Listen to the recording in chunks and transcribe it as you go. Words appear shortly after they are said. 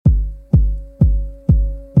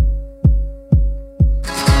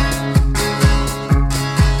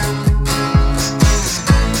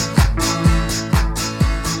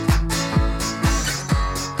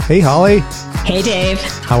Hey, Holly. Hey, Dave.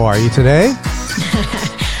 How are you today?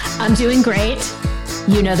 I'm doing great.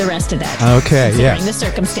 You know the rest of that. Okay, considering the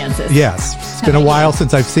circumstances. Yes. It's been a while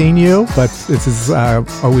since I've seen you, but this is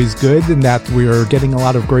always good in that we're getting a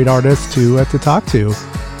lot of great artists to talk to.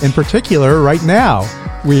 In particular, right now,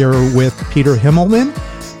 we are with Peter Himmelman.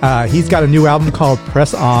 He's got a new album called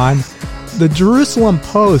Press On. The Jerusalem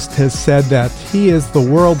Post has said that he is the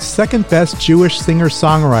world's second best Jewish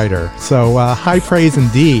singer-songwriter. So high praise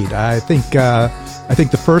indeed. I think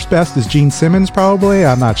the first best is Gene Simmons, probably.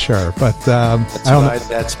 I'm not sure, but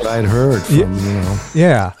that's what I'd heard from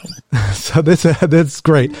Yeah, so that's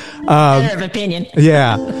great. Matter of opinion.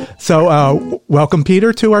 Yeah. So welcome,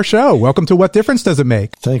 Peter, to our show. Welcome to What Difference Does It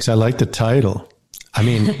Make? Thanks. I like the title. I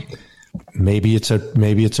mean, maybe it's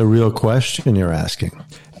a real question you're asking.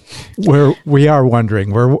 We are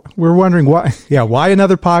wondering. We're wondering why. Yeah, why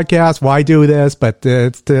another podcast? Why do this? But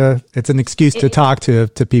it's an excuse to talk to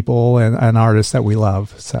people and artists that we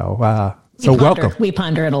love. So welcome. We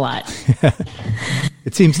ponder it a lot.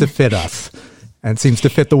 It seems to fit us, and seems to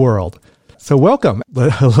fit the world. So welcome.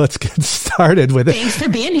 Let's get started with it. Thanks for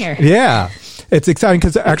being here. Yeah. It's exciting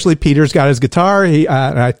because actually Peter's got his guitar.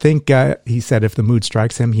 I think he said if the mood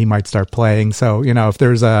strikes him, he might start playing. So, if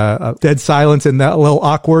there's a dead silence and that little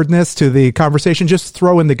awkwardness to the conversation, just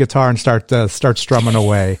throw in the guitar and start strumming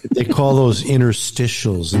away. They call those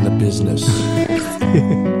interstitials in the business.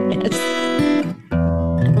 Yes.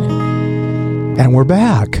 And we're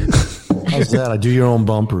back. How's that? I do your own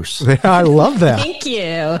bumpers. I love that. Thank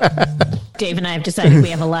you. Dave and I have decided we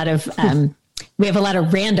have a lot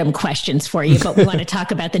of random questions for you, but we want to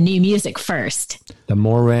talk about the new music first. The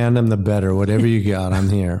more random, the better. Whatever you got, I'm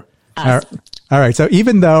here. Awesome. All right. So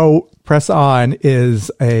even though Press On is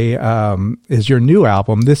your new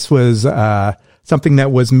album, this was something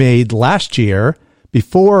that was made last year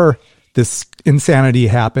before this insanity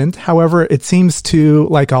happened. However, it seems to,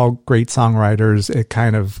 like all great songwriters, it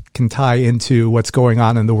kind of can tie into what's going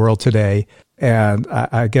on in the world today. And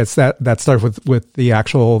I guess that starts with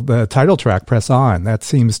the title track, Press On. That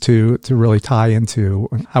seems to really tie into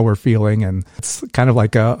how we're feeling. And it's kind of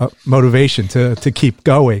like a motivation to keep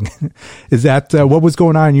going. Is that what was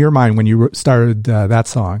going on in your mind when you started that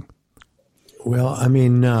song? Well, I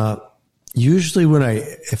mean, usually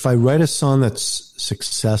if I write a song that's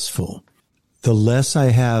successful, the less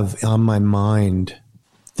I have on my mind,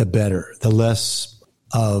 the better. The less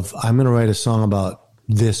of, I'm going to write a song about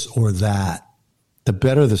this or that, the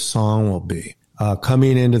better the song will be.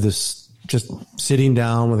 Coming into this, just sitting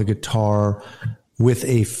down with a guitar with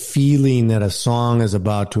a feeling that a song is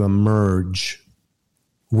about to emerge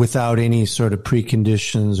without any sort of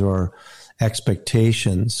preconditions or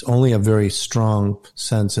expectations, only a very strong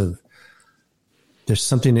sense of there's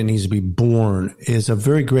something that needs to be born, is a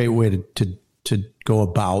very great way to go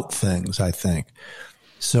about things, I think.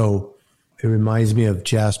 So it reminds me of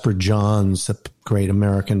Jasper Johns, the great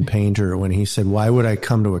American painter, when he said, why would I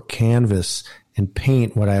come to a canvas and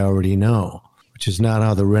paint what I already know? Which is not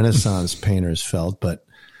how the Renaissance painters felt, but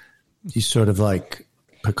he's sort of like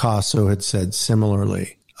Picasso had said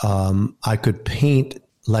similarly. I could paint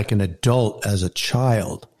like an adult as a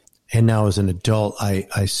child. And now as an adult,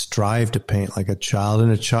 I strive to paint like a child.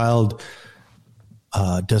 And a child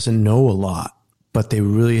doesn't know a lot, but they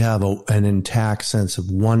really have an intact sense of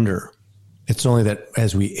wonder. It's only that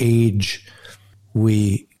as we age,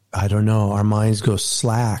 our minds go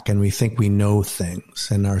slack and we think we know things,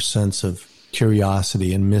 and our sense of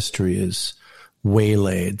curiosity and mystery is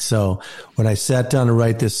waylaid. So when I sat down to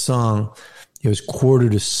write this song, it was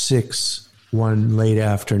 5:45 one late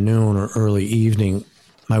afternoon or early evening.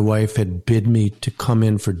 My wife had bid me to come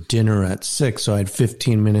in for dinner at 6, so I had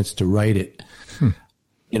 15 minutes to write it.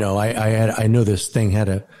 I know this thing had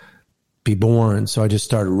to be born, so I just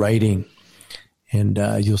started writing. And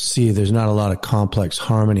you'll see there's not a lot of complex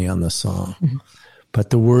harmony on the song. Mm-hmm. But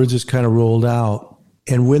the words just kind of rolled out.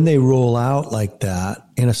 And when they roll out like that,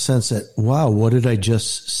 in a sense that, wow, what did I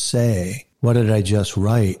just say? What did I just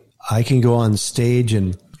write? I can go on stage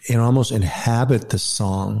and almost inhabit the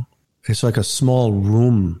song. It's like a small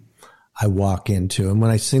room I walk into. And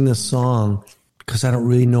when I sing this song, because I don't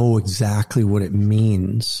really know exactly what it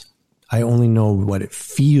means, I only know what it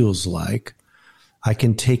feels like, I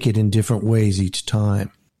can take it in different ways each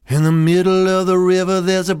time. In the middle of the river,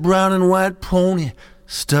 there's a brown and white pony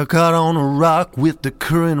stuck out on a rock with the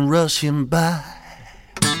current rushing by.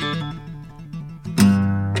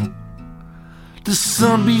 The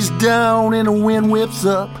sun beats down and the wind whips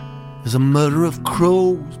up as a mutter of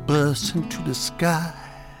crows bursts into the sky.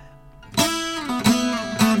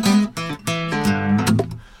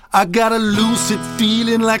 I got a lucid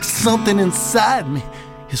feeling like something inside me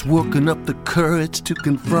is working up the courage to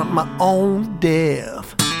confront my own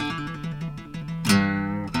death.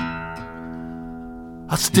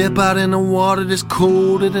 I step out in the water that's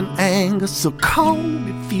colder than anger, so cold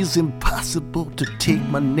it feels impossible to take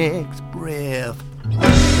my next breath.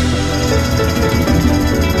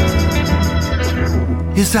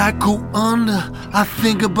 As I go under, I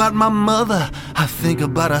think about my mother. I think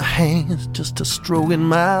about her hands just a stroking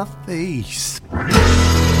my face.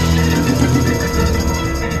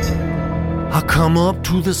 I come up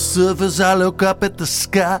to the surface, I look up at the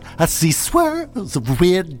sky. I see swirls of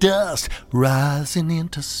red dust rising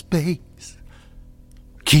into space.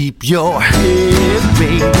 Keep your head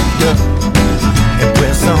raised up and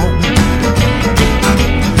press on.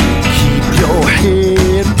 Keep your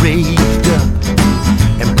head raised up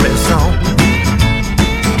and press on.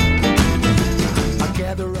 I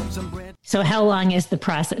gather up some bread. So how long is the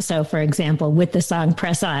process? So for example, with the song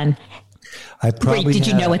Press On, did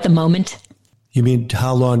you know at the moment? You mean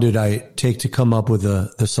how long did I take to come up with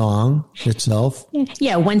the song itself?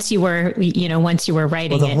 Yeah, once you were writing it.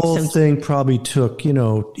 Well, the whole thing probably took,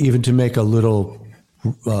 even to make a little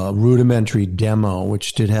rudimentary demo,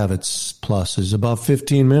 which did have its pluses, about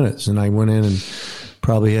 15 minutes. And I went in and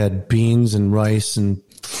probably had beans and rice and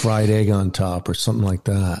fried egg on top or something like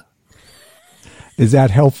that. Is that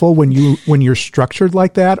helpful when you're structured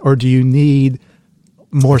like that, or do you need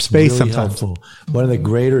more space really sometimes? Helpful. One of the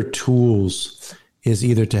greater tools is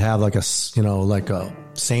either to have like a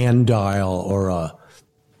sand dial or a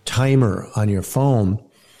timer on your phone,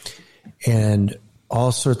 and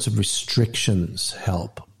all sorts of restrictions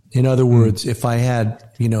help. In other words, if I had,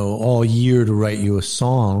 all year to write you a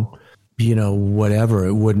song, whatever,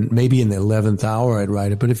 it wouldn't, maybe in the 11th hour I'd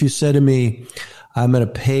write it. But if you said to me, I'm going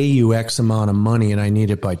to pay you X amount of money and I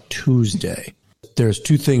need it by Tuesday, there's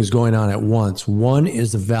two things going on at once. One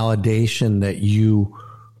is the validation that you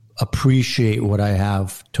appreciate what I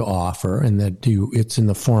have to offer and that it's in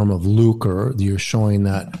the form of lucre. You're showing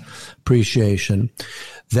that appreciation.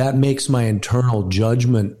 That makes my internal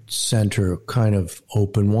judgment center kind of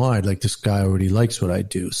open wide. Like, this guy already likes what I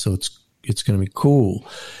do, so it's going to be cool.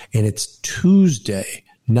 And it's Tuesday,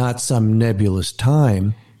 not some nebulous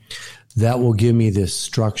time. That will give me this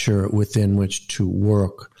structure within which to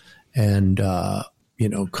work and,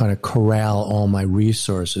 kind of corral all my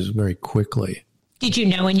resources very quickly. Did you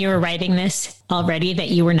know when you were writing this already that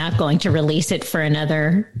you were not going to release it for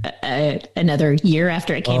another year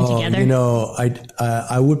after it came together?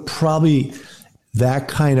 I would probably, that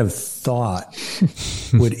kind of thought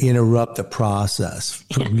would interrupt the process,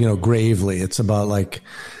 gravely. It's about like,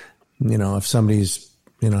 if somebody's,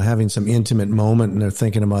 having some intimate moment and they're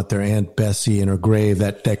thinking about their Aunt Bessie in her grave,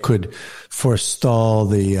 that could forestall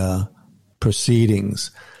the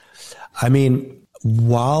proceedings. I mean,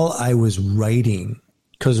 while I was writing,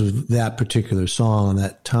 because of that particular song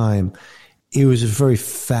that time, it was very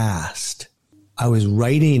fast. I was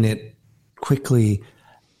writing it quickly,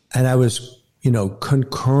 and I was,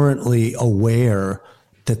 concurrently aware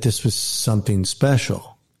that this was something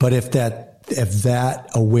special. But if that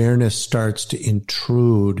awareness starts to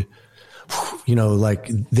intrude,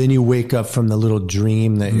 then you wake up from the little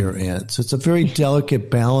dream that you're in. So it's a very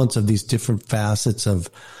delicate balance of these different facets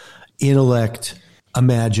of intellect,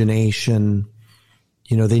 imagination.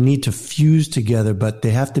 They need to fuse together, but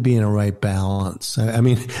they have to be in a right balance. I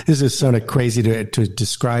mean, this is sort of crazy to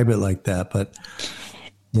describe it like that, but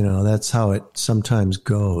that's how it sometimes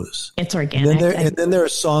goes. It's organic. And then there are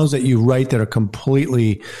songs that you write that are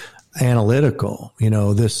completely analytical.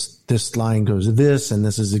 This line goes this, and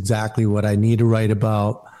this is exactly what I need to write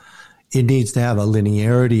about. It needs to have a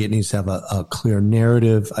linearity. It needs to have a clear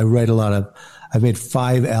narrative. I've made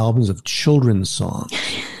 5 albums of children's songs.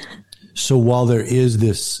 So while there is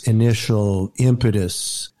this initial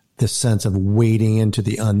impetus, this sense of wading into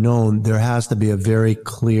the unknown, there has to be a very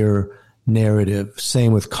clear narrative.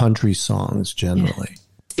 Same with country songs generally. Yeah.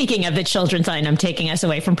 Speaking of the children's line, I'm taking us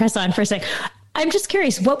away from Press On for a sec. I'm just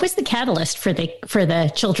curious, what was the catalyst for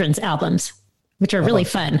the children's albums, which are really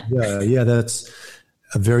fun? Yeah, that's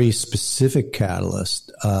a very specific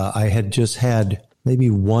catalyst. I had just had maybe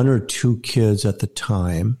 1 or 2 kids at the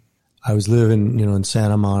time. I was living, in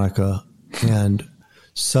Santa Monica, and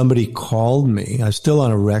somebody called me. I was still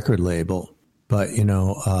on a record label, but,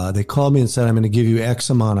 they called me and said, I'm going to give you X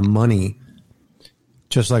amount of money,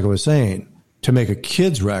 just like I was saying, to make a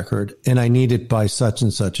kid's record, and I need it by such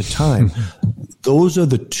and such a time. Those are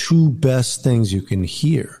the 2 best things you can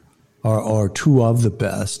hear, or 2 of the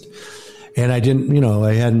best. And I didn't,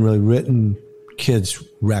 I hadn't really written kids'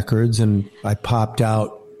 records, and I popped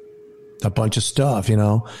out a bunch of stuff,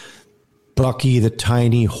 Bucky the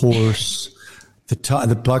Tiny Horse,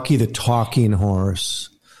 the Bucky the Talking Horse,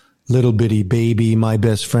 Little Bitty Baby, My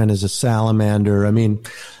Best Friend is a Salamander. I mean,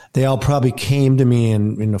 they all probably came to me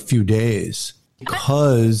in a few days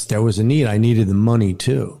because there was a need. I needed the money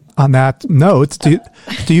too. On that note, do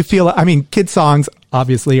you feel, I mean, kid songs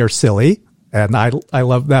obviously are silly, and I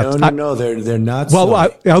love that. No, they're not well,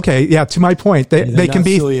 silly. Okay, yeah, to my point, they can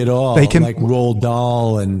be silly at all. They can, like Roald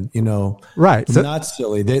Dahl and, right. So, not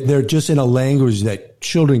silly. They're just in a language that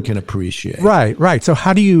children can appreciate. Right. So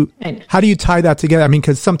how do you tie that together? I mean,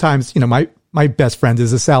 because sometimes, my best friend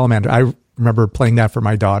is a salamander. I remember playing that for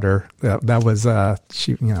my daughter. That was,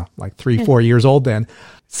 she, like 3-4 years old then.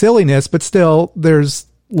 Silliness, but still there's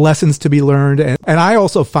lessons to be learned. And I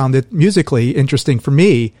also found it musically interesting for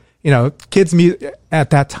me. Kids at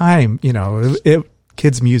that time,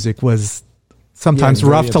 kids music was sometimes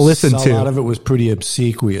rough to listen to. A lot of it was pretty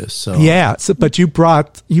obsequious. So yeah. But you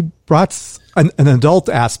brought an adult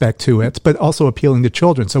aspect to it, but also appealing to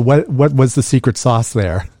children. So what was the secret sauce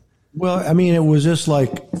there? Well, I mean, it was just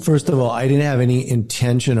like, first of all, I didn't have any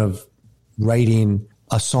intention of writing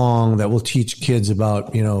a song that will teach kids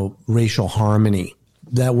about, racial harmony.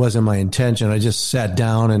 That wasn't my intention. I just sat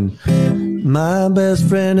down and my best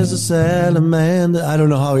friend is a salamander. I don't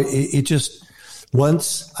know how it just,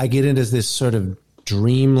 once I get into this sort of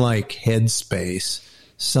dreamlike headspace,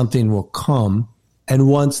 something will come. And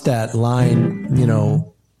once that line,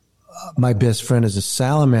 my best friend is a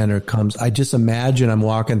salamander comes, I just imagine I'm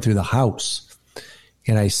walking through the house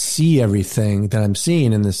and I see everything that I'm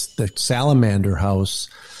seeing in the salamander house,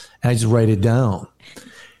 and I just write it down.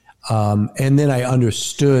 And then I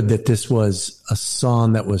understood that this was a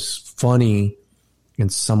song that was funny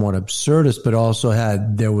and somewhat absurdist, but also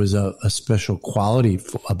there was a special quality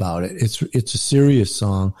about it. It's a serious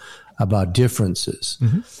song about differences,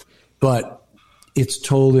 but it's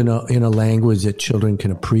told in a language that children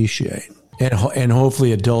can appreciate. And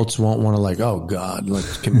hopefully adults won't want to, like, oh God,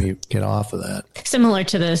 can we get off of that? Similar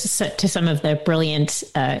to some of the brilliant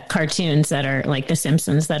cartoons that are like The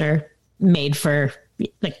Simpsons that are made for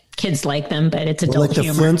like kids like them, but it's adult humor.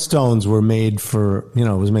 Like the Flintstones were made for,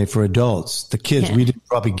 was made for adults. The kids, we didn't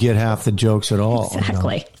probably get half the jokes at all.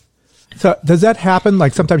 Exactly. So does that happen?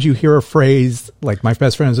 Like sometimes you hear a phrase like my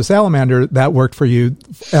best friend is a salamander that worked for you.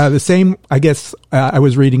 The same, I guess, I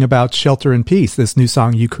was reading about Shelter in Peace, this new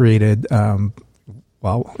song you created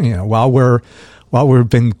while we've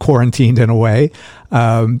been quarantined in a way.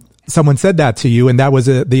 Someone said that to you, and that was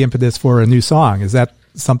the impetus for a new song. Is that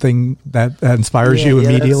something that inspires you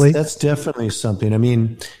immediately? That's definitely something. I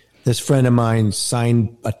mean, this friend of mine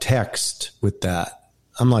signed a text with that.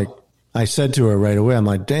 I said to her right away, I'm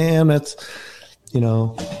like, damn, that's,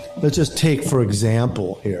 let's just take, for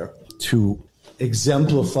example, here to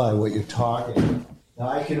exemplify what you're talking. Now,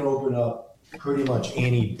 I can open up pretty much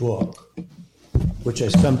any book, which I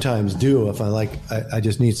sometimes do if I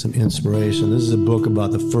just need some inspiration. This is a book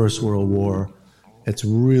about the First World War. It's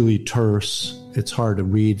really terse. It's hard to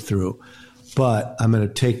read through. But I'm going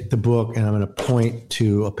to take the book and I'm going to point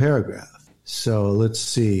to a paragraph. So let's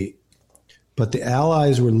see. But the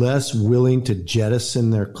Allies were less willing to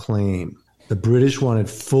jettison their claim. The British wanted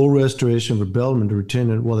full restoration for Belgium to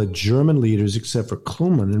retain it, while the German leaders, except for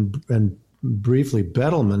Kluman and briefly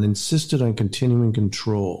Bettelman, insisted on continuing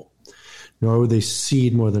control. Nor would they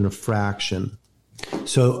cede more than a fraction.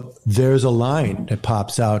 So there's a line that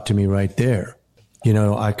pops out to me right there.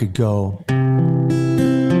 I could go,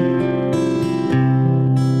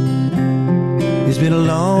 it's been a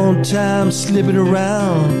long time slipping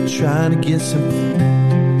around, trying to get some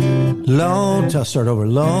long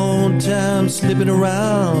time slipping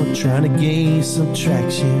around, trying to gain some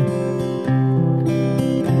traction.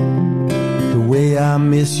 The way I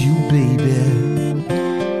miss you, baby,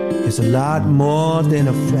 it's a lot more than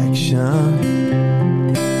a fraction.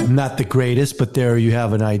 Not the greatest, but there you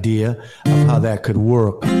have an idea of how that could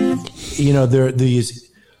work.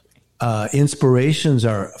 These inspirations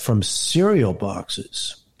are from cereal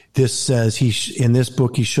boxes. This says in this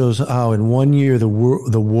book he shows how in 1 year the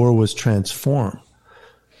war was transformed.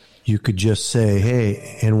 You could just say,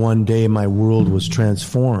 hey, in 1 day my world was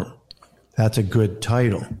transformed. That's a good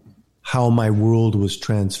title. How my world was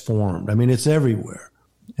transformed. I mean, it's everywhere.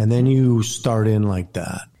 And then you start in like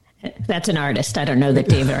that. That's an artist. I don't know that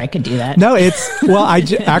Dave or I could do that. No,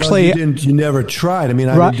 actually, you never tried. I mean,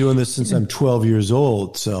 I've been doing this since I'm 12 years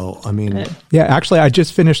old. So, I mean, yeah, actually, I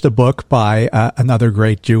just finished a book by another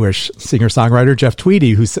great Jewish singer-songwriter, Jeff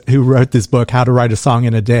Tweedy, who wrote this book, How to Write a Song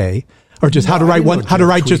in a Day. or just how to write one, how to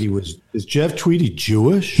write just. Is Jeff Tweedy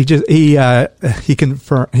Jewish? He converted.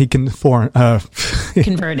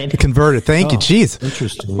 Thank you. Jeez.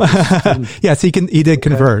 Interesting. Yes, he did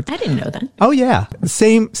convert. I didn't know that. Oh yeah.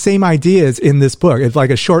 Same ideas in this book. It's like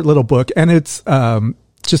a short little book, and it's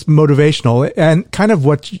just motivational, and kind of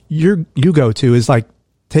what you go to is like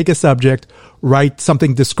take a subject, write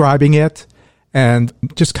something describing it, and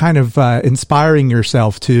just kind of inspiring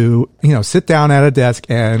yourself to, sit down at a desk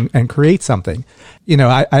and create something.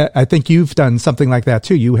 I think you've done something like that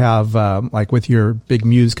too. You have like with your big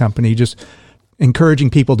Muse company, just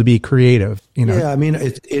encouraging people to be creative. Yeah, I mean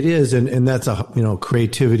it is, and that's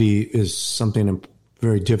creativity is something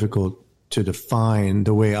very difficult to define.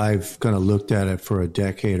 The way I've kind of looked at it for a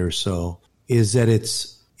decade or so is that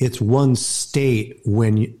it's one state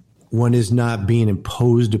when one is not being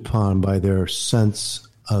imposed upon by their sense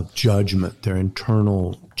of judgment. Their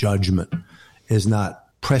internal judgment is not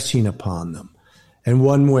pressing upon them. And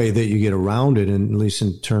one way that you get around it, and at least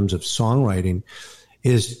in terms of songwriting,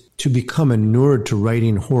 is to become inured to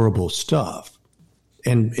writing horrible stuff.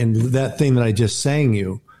 And that thing that I just sang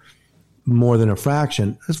you, More Than a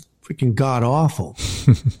Fraction, that's freaking god awful.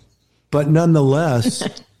 But nonetheless,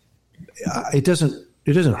 it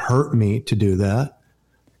doesn't hurt me to do that.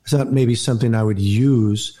 It's not maybe something I would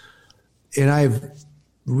use. And I've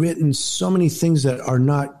written so many things that are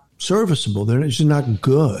not serviceable. They're just not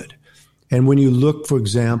good. And when you look, for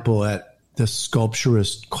example, at the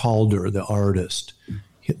sculpturist Calder, the artist,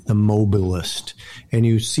 the mobilist, and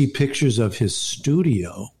you see pictures of his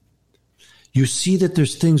studio, you see that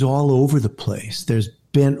there's things all over the place. There's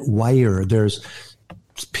bent wire. There's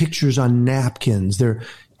pictures on napkins.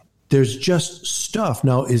 There's just stuff.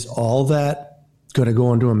 Now, is all that going to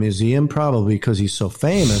go into a museum? Probably, because he's so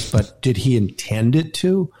famous. But did he intend it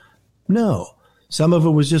to? No. Some of it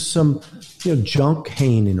was just some junk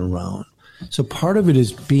hanging around. So part of it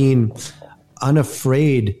is being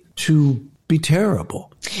unafraid to be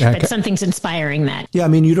terrible. But something's inspiring that. Yeah, I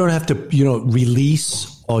mean, you don't have to,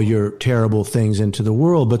 release all your terrible things into the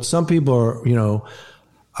world. But some people are,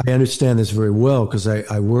 I understand this very well because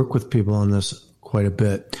I work with people on this quite a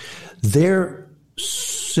bit. Their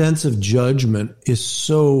sense of judgment is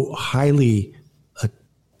so highly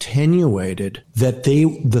attenuated that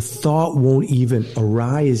the thought won't even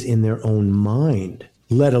arise in their own mind,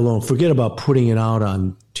 let alone forget about putting it out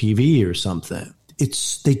on TV or something.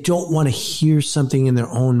 They don't want to hear something in their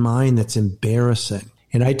own mind that's embarrassing.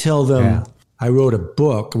 And I tell them, I wrote a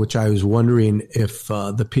book, which I was wondering if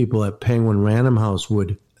the people at Penguin Random House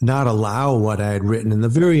would not allow what I had written in the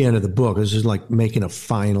very end of the book. It was just like making a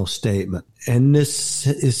final statement. And this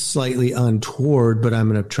is slightly untoward, but I'm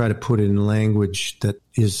going to try to put it in language that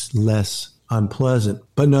is less unpleasant,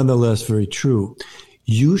 but nonetheless very true.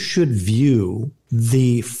 You should view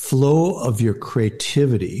the flow of your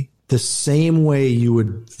creativity the same way you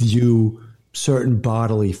would view certain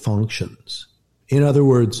bodily functions. In other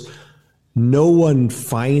words, no one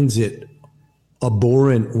finds it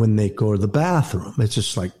abhorrent when they go to the bathroom. It's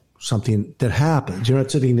just like something that happens. You're not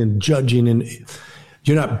sitting and judging, and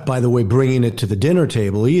you're not, by the way, bringing it to the dinner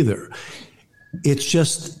table either. It's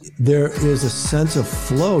just there is a sense of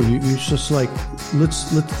flow. You're just like,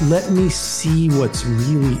 let me see what's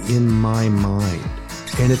really in my mind.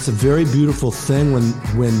 And it's a very beautiful thing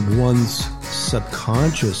when one's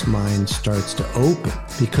subconscious mind starts to open,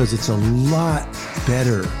 because it's a lot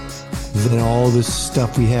better than all this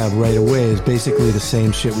stuff we have right away. Is basically the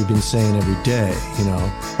same shit we've been saying every day,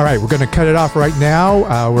 All right, we're going to cut it off right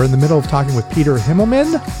now. We're in the middle of talking with Peter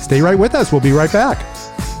Himmelman. Stay right with us. We'll be right back.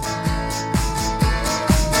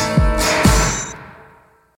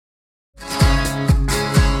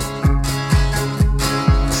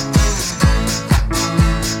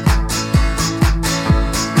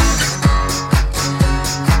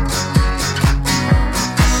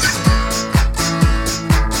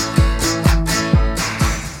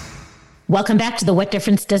 Welcome back to the What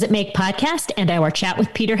Difference Does It Make podcast and our chat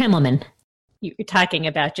with Peter Himmelman. You're talking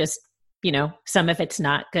about just, some of it's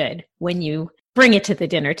not good. When you bring it to the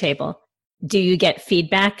dinner table, do you get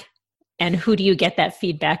feedback? And who do you get that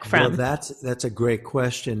feedback from? Well, that's a great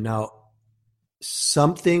question. Now,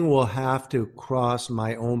 something will have to cross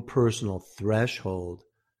my own personal threshold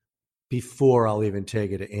before I'll even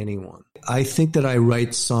take it to anyone. I think that I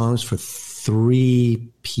write songs for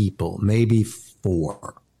 3 people, maybe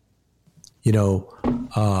 4.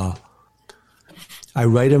 I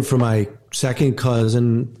write them for my second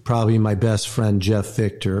cousin, probably my best friend, Jeff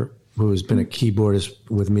Victor, who has been a keyboardist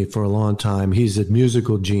with me for a long time. He's a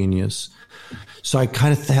musical genius. So I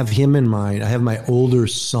kind of have him in mind. I have my older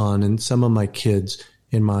son and some of my kids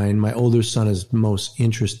in mind. My older son is most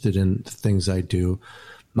interested in the things I do.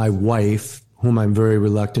 My wife, whom I'm very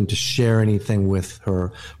reluctant to share anything with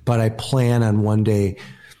her, but I plan on one day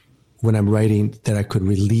when I'm writing that I could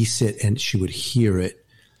release it and she would hear it.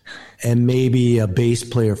 And maybe a bass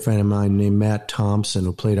player friend of mine named Matt Thompson,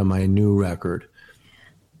 who played on my new record.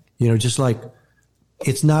 You know, just like,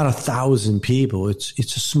 it's not 1,000 people. It's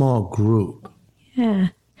a small group. Yeah.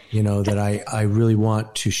 You know, that I really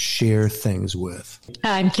want to share things with.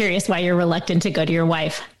 I'm curious why you're reluctant to go to your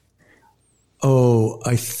wife. Oh,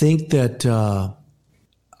 I think that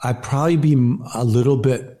I'd probably be a little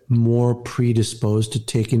bit more predisposed to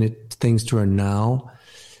taking things to her now.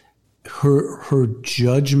 Her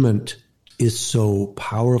judgment is so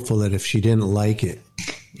powerful that if she didn't like it,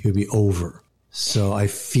 it would be over. So I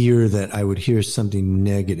fear that I would hear something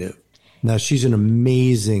negative. Now, she's an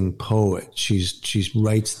amazing poet. She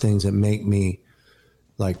writes things that make me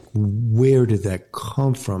like, where did that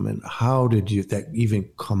come from? And how did that even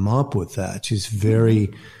come up with that?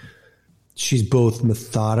 She's both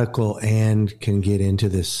methodical and can get into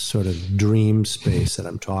this sort of dream space that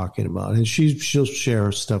I'm talking about. And she'll share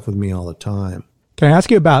her stuff with me all the time. Can I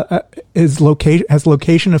ask you about, has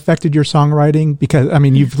location affected your songwriting? Because, I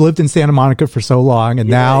mean, you've lived in Santa Monica for so long, and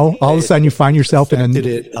now all of a sudden you find yourself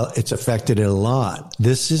it's affected it a lot.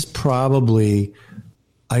 This is probably,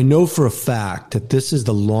 I know for a fact that this is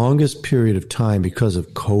the longest period of time because of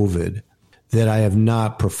COVID that I have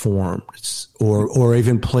not performed or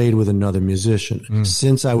even played with another musician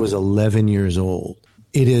since I was 11 years old.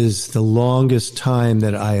 It is the longest time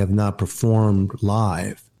that I have not performed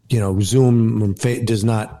live. You know, Zoom does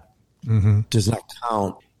not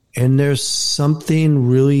count. And there's something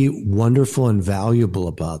really wonderful and valuable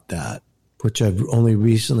about that, which I've only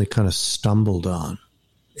recently kind of stumbled on.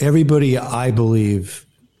 Everybody, I believe,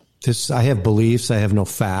 I have beliefs, I have no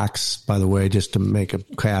facts, by the way, just to make a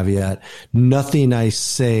caveat. Nothing I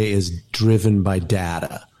say is driven by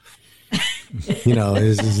data. You know,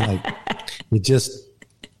 it's like, it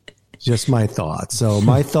just my thought. So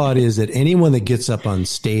my thought is that anyone that gets up on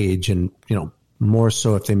stage, and, you know, more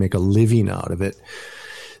so if they make a living out of it,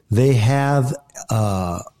 they have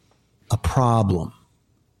a problem,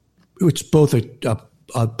 which is both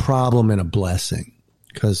a problem and a blessing,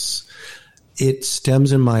 because it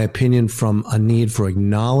stems, in my opinion, from a need for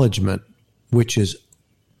acknowledgement, which is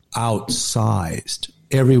outsized.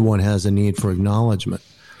 Everyone has a need for acknowledgement.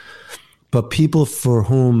 But people for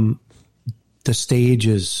whom the stage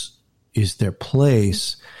is their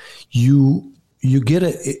place, you get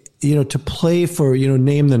to play for,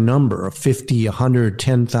 name the number of 50, 100,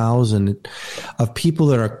 10,000 of people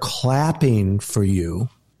that are clapping for you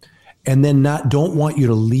and then don't want you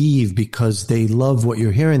to leave because they love what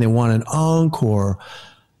you're hearing. They want an encore.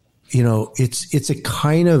 It's a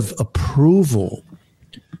kind of approval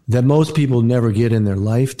that most people never get in their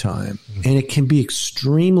lifetime. And it can be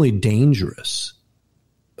extremely dangerous.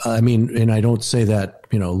 I mean, and I don't say that,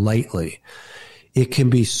 lightly. It can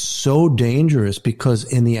be so dangerous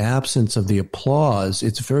because in the absence of the applause,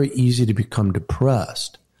 it's very easy to become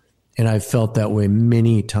depressed. And I've felt that way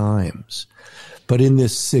many times. But in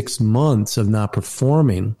this 6 months of not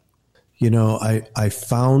performing, I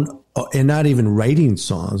found, and not even writing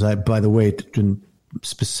songs. By the way, to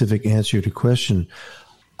specific answer to your question,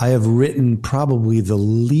 I have written probably the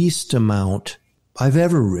least amount I've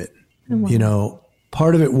ever written. Wow.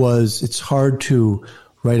 Part of it was it's hard to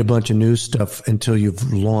write a bunch of new stuff until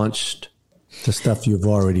you've launched the stuff you've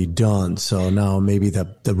already done. So now maybe the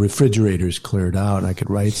refrigerator's cleared out and I could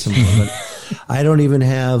write some more. But I don't even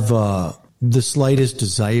have the slightest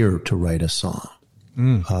desire to write a song.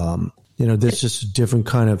 There's just a different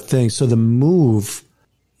kind of thing. So the move,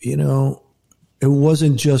 it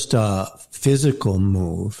wasn't just a physical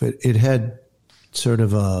move. It had sort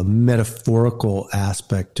of a metaphorical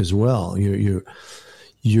aspect as well.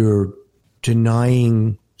 You're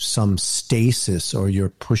denying some stasis, or you're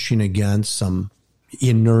pushing against some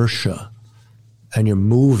inertia, and you're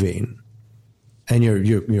moving, and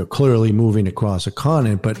you're clearly moving across a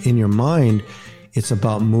continent, but in your mind, it's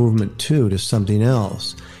about movement too, to something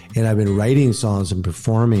else. And I've been writing songs and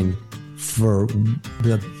performing for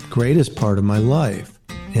the greatest part of my life.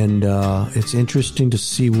 And it's interesting to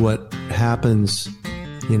see what happens,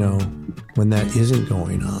 when that isn't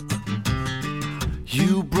going on.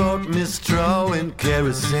 You brought me straw and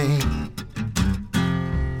kerosene.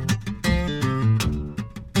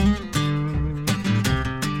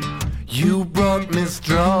 You brought me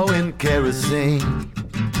straw and kerosene.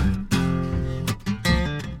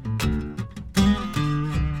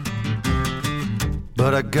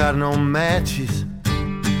 But I got no matches.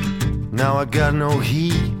 Now I got no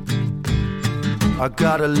heat. I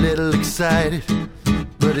got a little excited,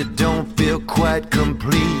 but it don't feel quite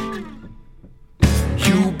complete.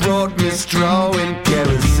 You brought me straw and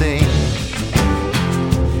kerosene.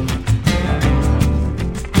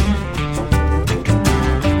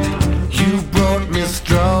 You brought me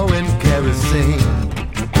straw and kerosene.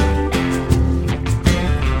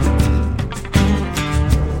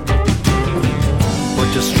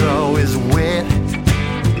 But your straw is wet,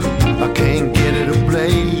 I can't get it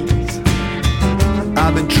ablaze.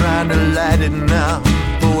 I've been trying to light it now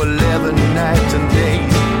for 11 nights and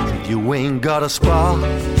days. You ain't got a spark,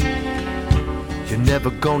 you're never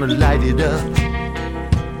gonna light it up.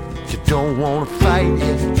 You don't wanna fight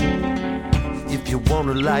it if you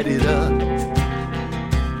wanna light it up.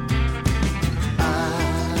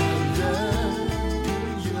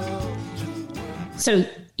 So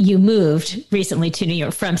you moved recently to New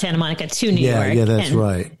York, from Santa Monica to New York. Yeah, that's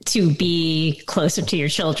right. To be closer to your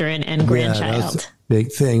children and grandchild. Yeah, that's a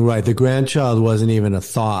big thing, right? The grandchild wasn't even a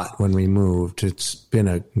thought when we moved. It's been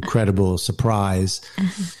an incredible surprise.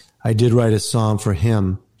 I did write a song for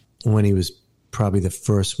him when he was probably the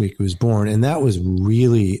first week he was born, and that was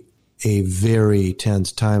really a very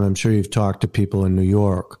tense time. I'm sure you've talked to people in New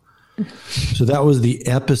York. So that was the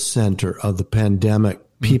epicenter of the pandemic.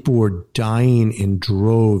 People were dying in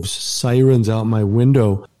droves, sirens out my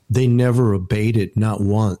window. They never abated, not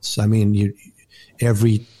once. I mean,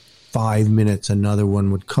 every 5 minutes, another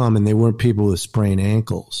one would come, and they weren't people with sprained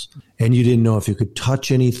ankles. And you didn't know if you could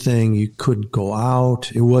touch anything. You couldn't go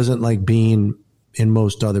out. It wasn't like being in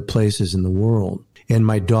most other places in the world. And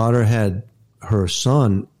my daughter had her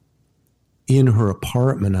son in her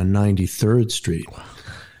apartment on 93rd Street.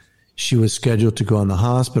 She was scheduled to go in the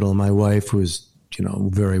hospital. My wife was,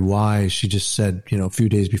 very wise. She just said, a few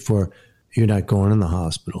days before, you're not going in the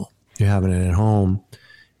hospital. You're having it at home.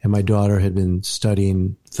 And my daughter had been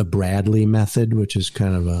studying the Bradley method, which is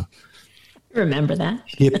kind of a remember that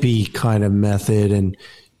hippie kind of method. And,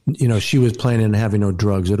 she was planning on having no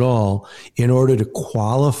drugs at all. In order to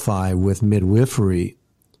qualify with midwifery,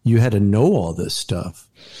 you had to know all this stuff.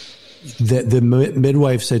 The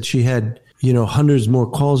midwife said she had, hundreds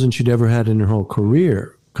more calls than she'd ever had in her whole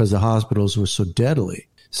career, because the hospitals were so deadly.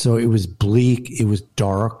 So it was bleak. It was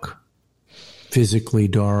dark, physically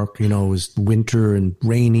dark. It was winter and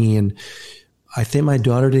rainy. And I think my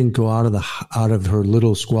daughter didn't go out of her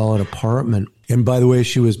little squalid apartment. And by the way,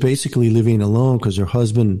 she was basically living alone because her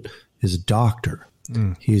husband is a doctor.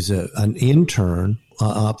 He's an intern,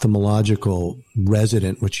 ophthalmological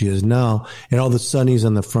resident, which he is now. And all of a sudden he's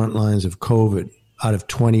on the front lines of COVID. Out of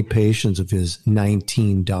 20 patients of his,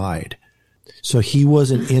 19 died. So he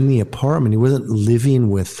wasn't in the apartment. He wasn't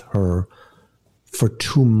living with her for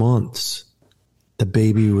 2 months. The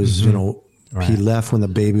baby was, right. He left when the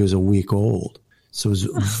baby was a week old. So it was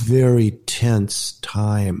a very tense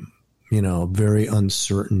time, very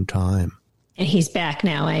uncertain time. And he's back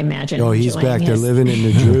now, I imagine. Oh, he's back. They're living in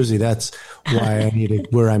New Jersey. That's why I need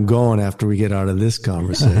where I'm going after we get out of this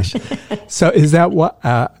conversation. So is that what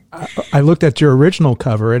I looked at your original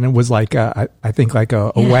cover, and it was like I think like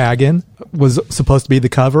a wagon was supposed to be the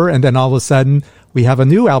cover, and then all of a sudden we have a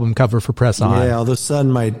new album cover for Press On. Yeah, all of a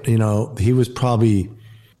sudden he was probably,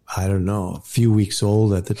 I don't know, a few weeks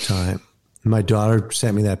old at the time. My daughter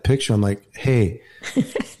sent me that picture. I'm like, hey,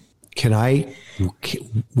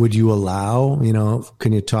 would you allow,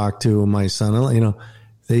 can you talk to my son?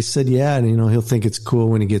 They said, yeah. And, he'll think it's cool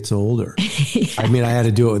when he gets older. Yeah. I mean, I had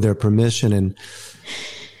to do it with their permission. And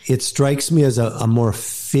it strikes me as a more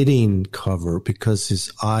fitting cover because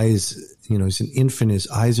his eyes, he's an infant. His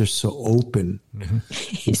eyes are so open. Mm-hmm.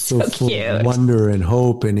 He's so full cute. Of wonder and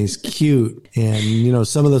hope. And he's cute. And,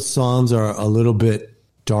 some of the songs are a little bit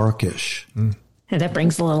darkish. And that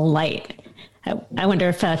brings a little light. I wonder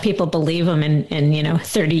if people believe him in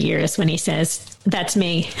 30 years when he says, that's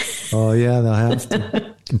me. Oh, yeah, they'll have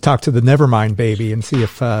to. And talk to the Nevermind baby and see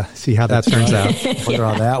see how that turns out. Wonder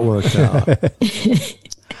how that works out.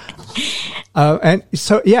 And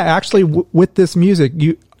so, yeah, actually, with this music,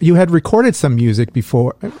 you had recorded some music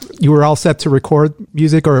before. You were all set to record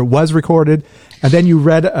music, or it was recorded, and then you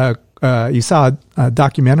read you saw a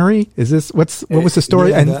documentary. Is this what was the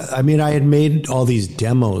story? Yeah, I had made all these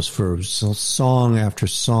demos for song after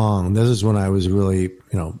song. This is when I was really,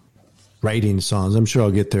 writing songs. I'm sure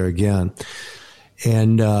I'll get there again.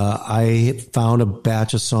 And I found a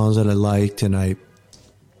batch of songs that I liked, and I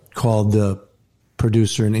called the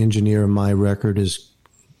producer and engineer of my record. His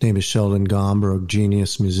name is Sheldon Gomberg,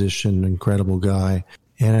 genius musician, incredible guy.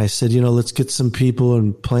 And I said, let's get some people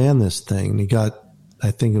and plan this thing. And he got,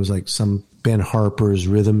 I think it was like some Ben Harper's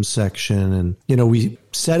rhythm section. And, you know, we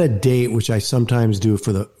set a date, which I sometimes do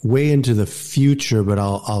for the way into the future, but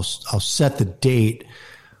I'll set the date,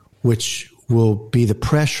 which will be the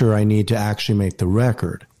pressure I need to actually make the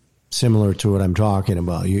record, similar to what I'm talking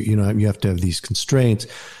about. You know, you have to have these constraints.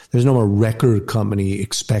 There's no more record company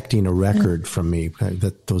expecting a record from me.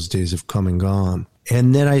 That those days have come and gone.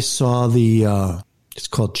 And then I saw it's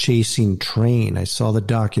called Chasing Train. I saw the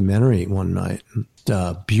documentary one night.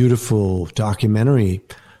 Beautiful documentary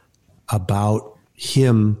about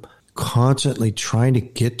him constantly trying to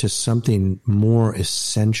get to something more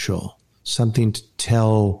essential, something to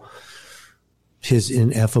tell his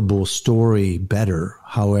ineffable story better,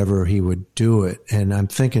 however he would do it. And I'm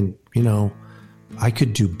thinking, you know, I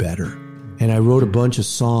could do better. And I wrote a bunch of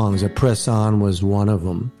songs. Press On was one of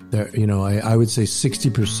them. There, you know, I would say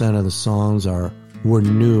 60% of the songs were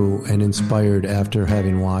new and inspired after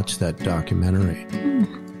having watched that documentary.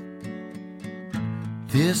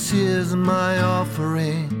 This is my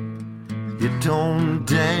offering. It don't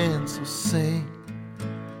dance or sing.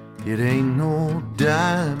 It ain't no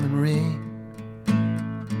diamond ring.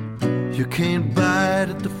 You can't buy it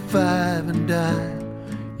at the 5 and dime.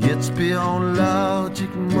 It's beyond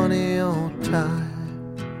logic, money or time.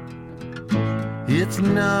 It's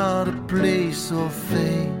not a place or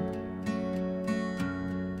fame.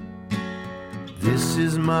 This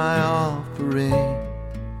is my offering.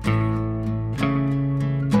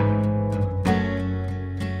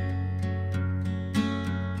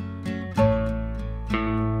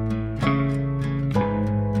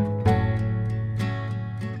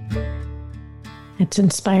 It's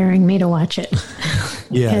inspiring me to watch it.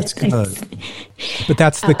 Yeah, it's good. But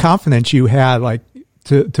that's the confidence you had, like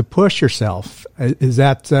to push yourself. Is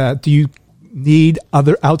that do you need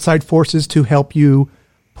other outside forces to help you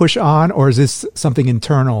push on, or is this something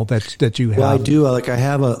internal that you have? Well, I do. Like I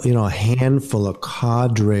have a handful, a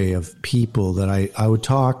cadre of people that I would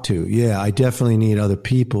talk to. Yeah, I definitely need other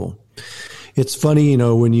people. It's funny, you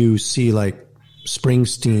know, when you see like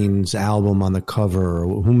Springsteen's album on the cover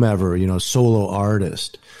or whomever, you know, solo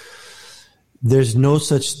artist, there's no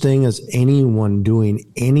such thing as anyone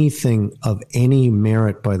doing anything of any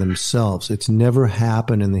merit by themselves. It's never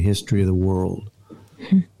happened in the history of the world.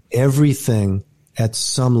 Everything at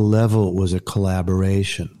some level was a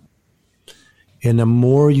collaboration. And the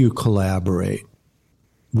more you collaborate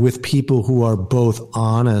with people who are both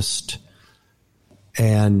honest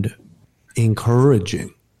and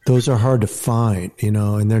encouraging, those are hard to find, you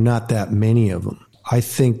know, and there are not that many of them. I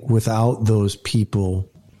think without those people,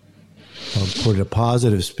 I'll put a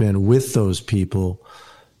positive spin, with those people,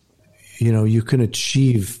 you know, you can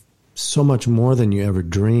achieve so much more than you ever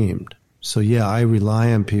dreamed. So yeah, I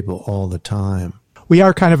rely on people all the time. We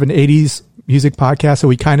are kind of an 80s music podcast, so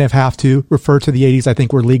we kind of have to refer to the 80s. I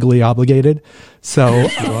think we're legally obligated. So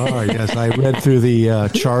yes, I read through the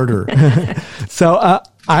charter. So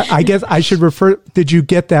I guess I should refer, did you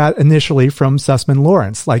get that initially from Sussman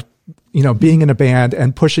Lawrence? Like, you know, being in a band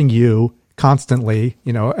and pushing you constantly,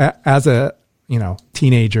 you know, as a, you know,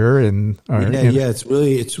 teenager and yeah, it's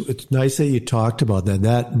really it's nice that you talked about that.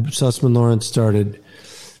 That Sussman Lawrence started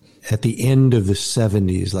at the end of the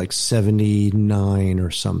 70s, like 79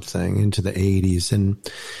 or something, into the 80s, and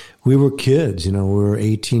we were kids, you know, we were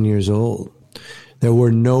 18 years old. There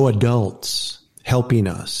were no adults helping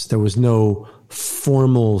us. There was no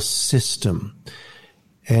formal system,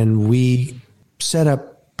 and we set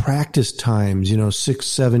up practice times, you know,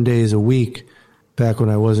 6-7 days a week back when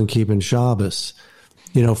I wasn't keeping Shabbos,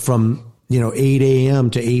 you know, from, you know, 8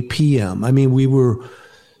 a.m. to 8 p.m. I mean, we were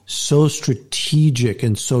so strategic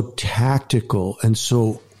and so tactical and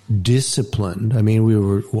so disciplined. I mean, we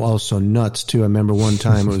were also nuts too. I remember one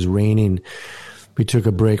time it was raining. We took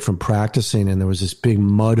a break from practicing, and there was this big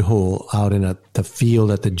mud hole out in the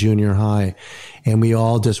field at the junior high, and we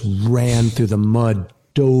all just ran through the mud,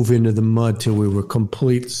 dove into the mud till we were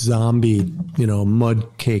complete zombie, you know,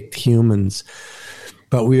 mud-caked humans.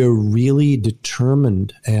 But we were really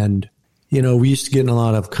determined. And, you know, we used to get in a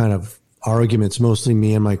lot of kind of arguments, mostly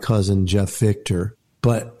me and my cousin, Jeff Victor.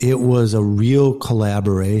 But it was a real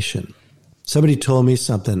collaboration. Somebody told me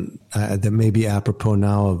something that may be apropos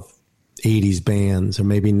now of 80s bands or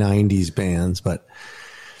maybe 90s bands, but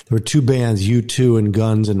there were two bands, U2 and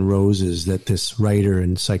Guns N' Roses, that this writer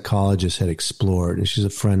and psychologist had explored. And she's a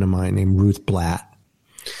friend of mine named Ruth Blatt.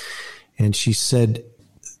 And she said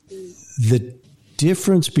the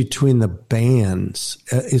difference between the bands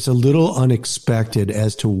is a little unexpected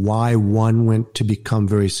as to why one went to become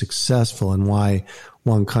very successful and why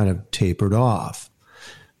one kind of tapered off.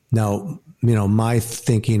 Now, you know, my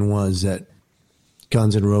thinking was that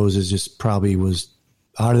Guns N' Roses just probably was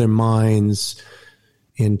out of their minds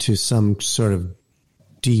into some sort of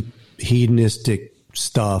deep hedonistic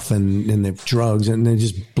stuff and the drugs, and they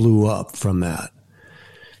just blew up from that.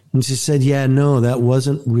 And she said, yeah, no, that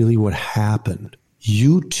wasn't really what happened.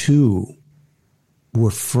 You two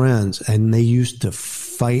were friends, and they used to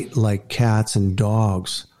fight like cats and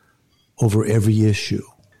dogs over every issue.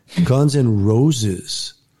 Guns N'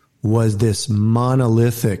 Roses was this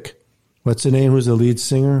monolithic, what's the name? Who's the lead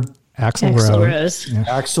singer? Axl Rose. Yeah.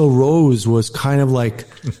 Axl Rose was kind of like,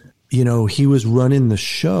 he was running the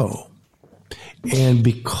show. And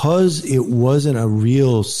because it wasn't a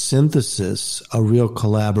real synthesis, a real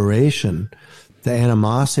collaboration, the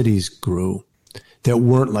animosities grew that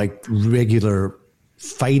weren't like regular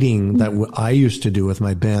fighting that I used to do with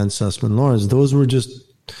my band, Sussman Lawrence. Those were just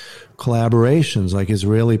collaborations, like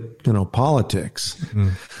Israeli, politics.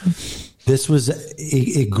 Mm-hmm. This was,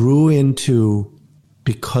 it grew into,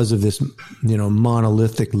 because of this,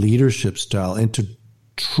 monolithic leadership style, into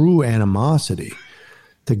true animosity.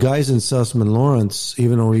 The guys in Sussman Lawrence,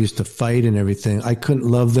 even though we used to fight and everything, I couldn't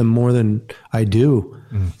love them more than I do.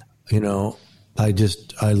 Mm.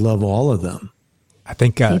 I love all of them. I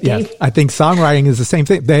think, I think songwriting is the same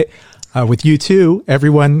thing. They, with U2,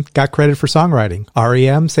 everyone got credit for songwriting.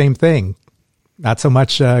 REM, same thing. Not so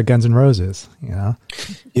much Guns N' Roses,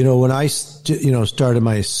 When I, started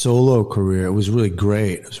my solo career, it was really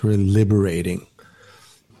great. It was really liberating.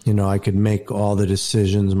 I could make all the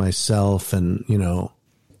decisions myself, and,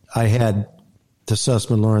 I had the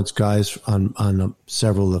Sussman Lawrence guys on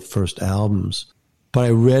several of the first albums. But I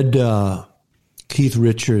read Keith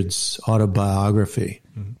Richards' autobiography,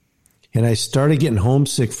 and I started getting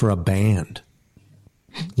homesick for a band,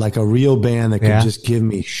 like a real band that could just give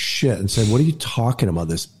me shit, and said, what are you talking about?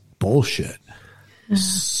 This bullshit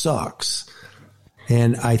sucks.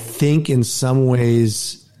 And I think in some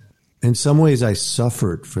ways I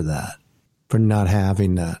suffered for that, for not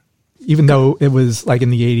having that. Even though it was like in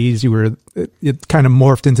the 80s, it kind of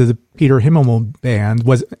morphed into the Peter Himmelman band.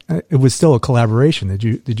 It was still a collaboration?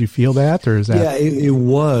 Did you feel that, or is that? Yeah, it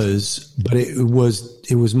was, but it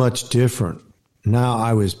was much different. Now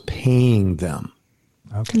I was paying them.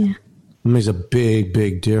 Okay, yeah. There's a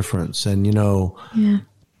big difference, and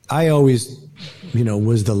I always,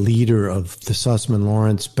 was the leader of the Sussman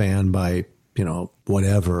Lawrence band by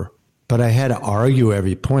whatever, but I had to argue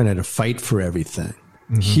every point. I had to fight for everything.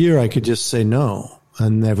 Mm-hmm. Here, I could just say no,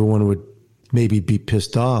 and everyone would maybe be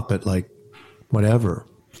pissed off, but like, whatever.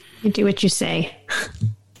 You do what you say.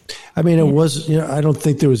 I mean, it was, I don't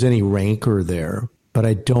think there was any rancor there, but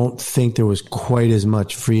I don't think there was quite as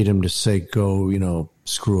much freedom to say, go,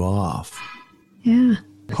 screw off. Yeah.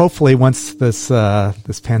 Hopefully, once this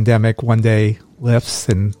pandemic one day lifts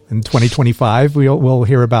in 2025, we'll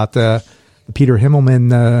hear about the Peter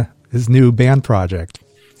Himmelman, his new band project.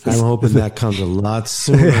 I'm hoping that comes a lot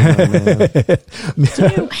sooner,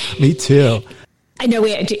 man. Me too. I know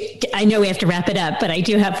we have to wrap it up, but I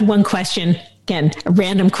do have one question. Again, a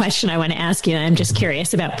random question I want to ask you, and I'm just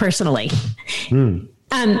curious about personally. The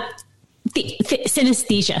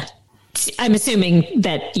synesthesia. I'm assuming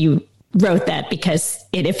that you wrote that because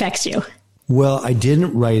it affects you. Well, I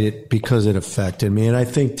didn't write it because it affected me, and I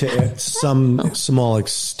think to some small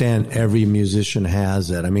extent, every musician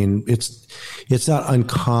has it. I mean, it's not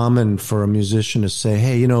uncommon for a musician to say,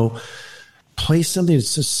 "Hey, play something that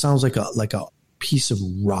just sounds like a piece of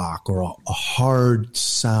rock, or a hard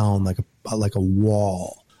sound like a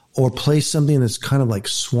wall, or play something that's kind of like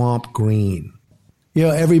swamp green."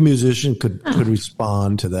 Every musician could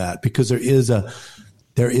respond to that, because there is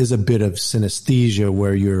a bit of synesthesia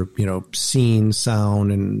where you're, seeing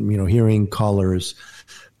sound and, hearing colors.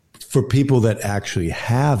 For people that actually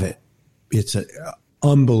have it, it's an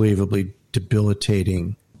unbelievably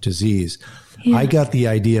debilitating disease. Yeah. I got the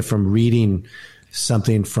idea from reading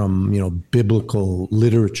something from, biblical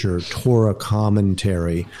literature, Torah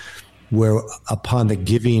commentary, where upon the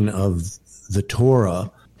giving of the Torah,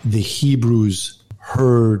 the Hebrews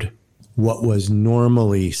heard what was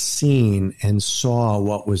normally seen and saw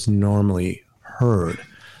what was normally heard.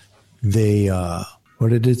 They, what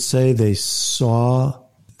did it say? They saw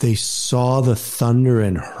the thunder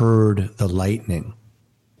and heard the lightning.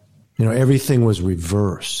 Everything was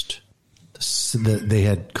reversed. They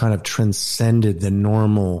had kind of transcended the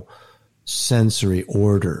normal sensory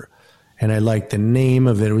order. And I liked the name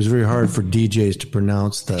of it. It was very hard for DJs to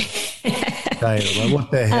pronounce the title. Like,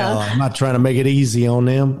 what the hell? I'm not trying to make it easy on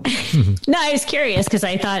them. No, I was curious because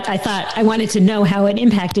I thought I wanted to know how it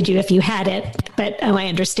impacted you if you had it. But I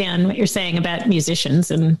understand what you're saying about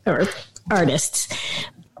musicians or artists.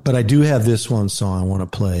 But I do have this one song I want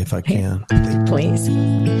to play if I can. Please.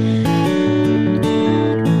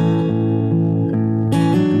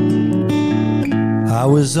 I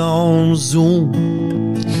was on Zoom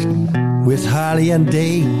with Holly and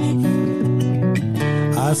Dave.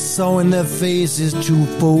 I saw in their faces two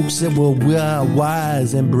folks that were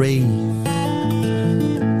wise and brave.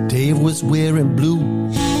 Dave was wearing blue,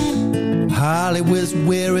 Holly was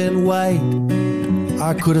wearing white.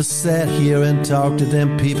 I could have sat here and talked to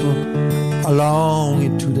them people along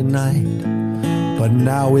into the night. But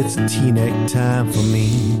now it's tea-neck time for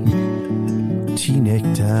me.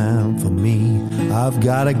 Tea-neck time for me. I've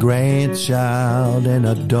got a grandchild and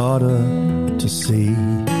a daughter to see.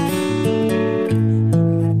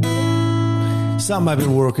 Something I've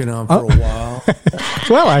been working on for a while.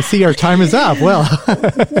 Well, I see our time is up. Well,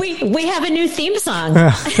 we have a new theme song.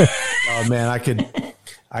 Oh man, I could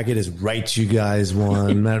just write you guys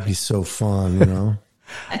one. That'd be so fun, you know.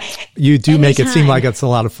 You do make it seem Anytime. like it's a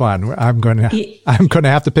lot of fun. I'm going to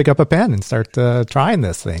have to pick up a pen and start trying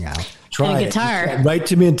this thing out. Try And a it. guitar. Write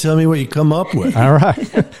to me and tell me what you come up with. All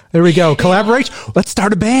right. There we go. Collaboration. Let's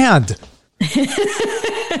start a band.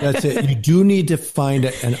 That's it. You do need to find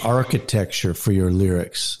an architecture for your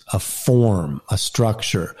lyrics, a form, a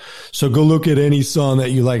structure. So go look at any song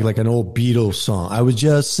that you like an old Beatles song. I was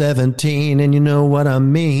just 17 and you know what I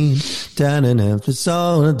mean. Da-na-na,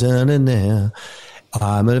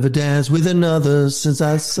 I'm never danced with another since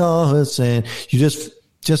I saw her saying. You just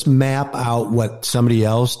map out what somebody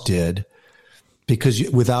else did, because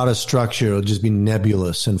without a structure, it'll just be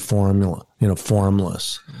nebulous and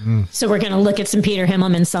formless. So we're going to look at some Peter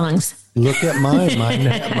Himmelman songs. Look at mine.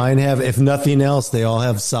 Mine have, if nothing else, they all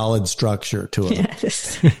have solid structure to them.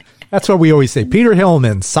 Yes. That's what we always say. Peter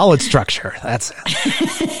Hillman, solid structure. That's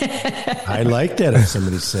it. I like that if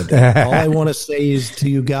somebody said that. All I want to say is to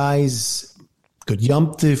you guys, good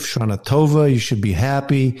Yom Tov, Shana Tova. You should be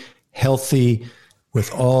happy, healthy, with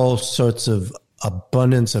all sorts of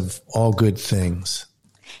abundance of all good things.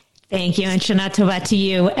 Thank you. And Shana Tova to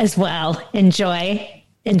you as well. Enjoy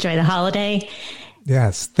the holiday.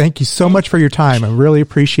 Yes. Thank you so much for your time. I really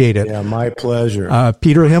appreciate it. Yeah, my pleasure.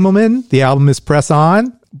 Peter Himmelman, the album is Press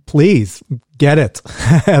On. Please get it.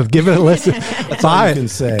 Give it a listen. all you can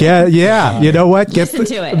say. You know what? Listen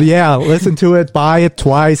to it. Yeah, listen to it. Buy it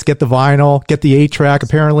twice. Get the vinyl. Get the 8-track.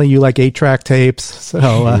 Apparently, you like 8-track tapes. So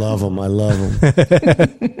I love them.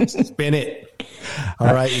 Spin it.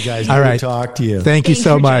 All right, you guys. All right. Talk to you. Thank you Thanks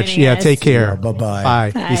so for much. joining Yeah, us. take care. Bye-bye.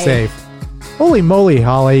 Bye. Bye. Be safe. Holy moly,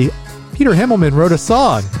 Holly. Peter Himmelman wrote a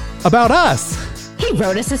song about us. He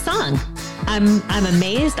wrote us a song. I'm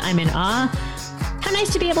amazed. I'm in awe. How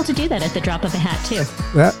nice to be able to do that at the drop of a hat, too.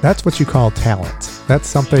 That's what you call talent. That's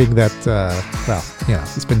something that,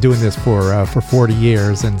 he's been doing this for 40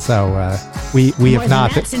 years. And so we More have than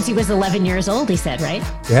not. that, since he was 11 years old, he said, right?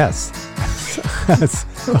 Yes.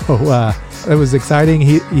 So it was exciting.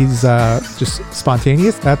 He's just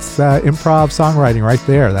spontaneous. That's improv songwriting right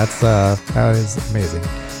there. That is amazing.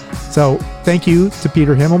 So thank you to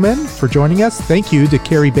Peter Himmelman for joining us. Thank you to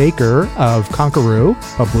Carrie Baker of Conqueroo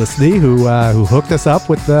Publicity who hooked us up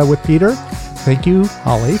with Peter. Thank you,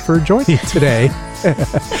 Holly, for joining today.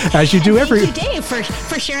 As you do every. Thank you, Dave,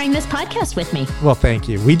 for sharing this podcast with me. Well, thank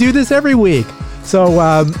you. We do this every week. So,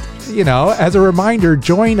 as a reminder,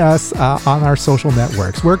 join us on our social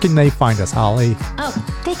networks. Where can they find us, Holly? Oh,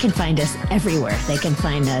 they can find us everywhere. They can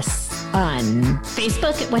find us on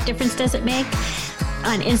Facebook at What Difference Does It Make?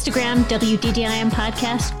 On Instagram, WDDIM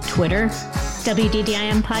Podcast, Twitter,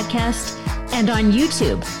 WDDIM Podcast, and on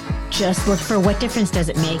YouTube. Just look for What Difference Does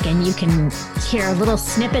It Make? And you can hear little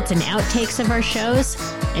snippets and outtakes of our shows.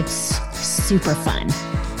 It's super fun.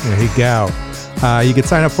 There you go. You can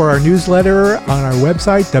sign up for our newsletter on our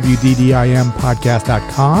website,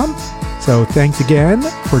 WDDIMpodcast.com. So thanks again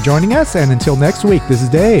for joining us. And until next week, this is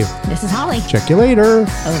Dave. This is Holly. Check you later.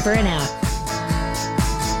 Over and out.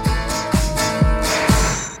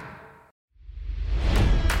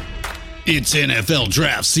 It's NFL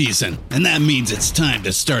draft season, and that means it's time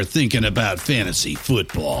to start thinking about fantasy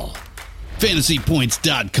football.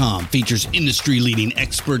 FantasyPoints.com features industry-leading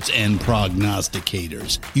experts and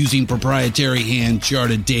prognosticators using proprietary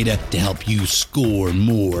hand-charted data to help you score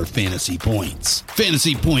more fantasy points.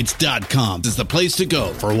 FantasyPoints.com is the place to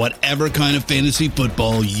go for whatever kind of fantasy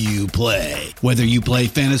football you play. Whether you play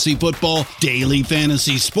fantasy football, daily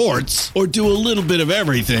fantasy sports, or do a little bit of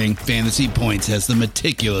everything, Fantasy Points has the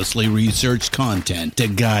meticulously researched content to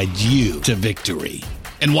guide you to victory.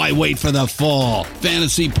 And why wait for the fall?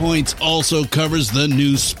 Fantasy Points also covers the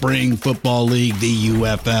new spring football league, the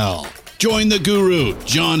UFL. Join the guru,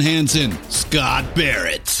 John Hansen, Scott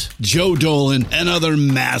Barrett, Joe Dolan, and other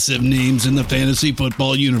massive names in the fantasy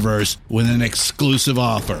football universe with an exclusive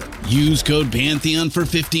offer. Use code Pantheon for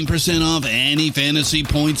 15% off any Fantasy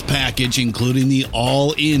Points package, including the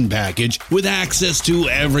all-in package with access to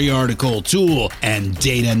every article, tool, and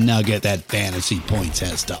data nugget that Fantasy Points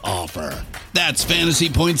has to offer. That's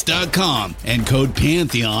fantasypoints.com and code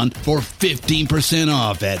Pantheon for 15%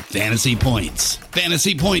 off at Fantasy Points.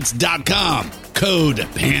 Fantasypoints.com, code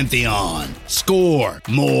Pantheon. Score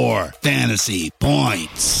more fantasy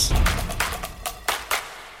points.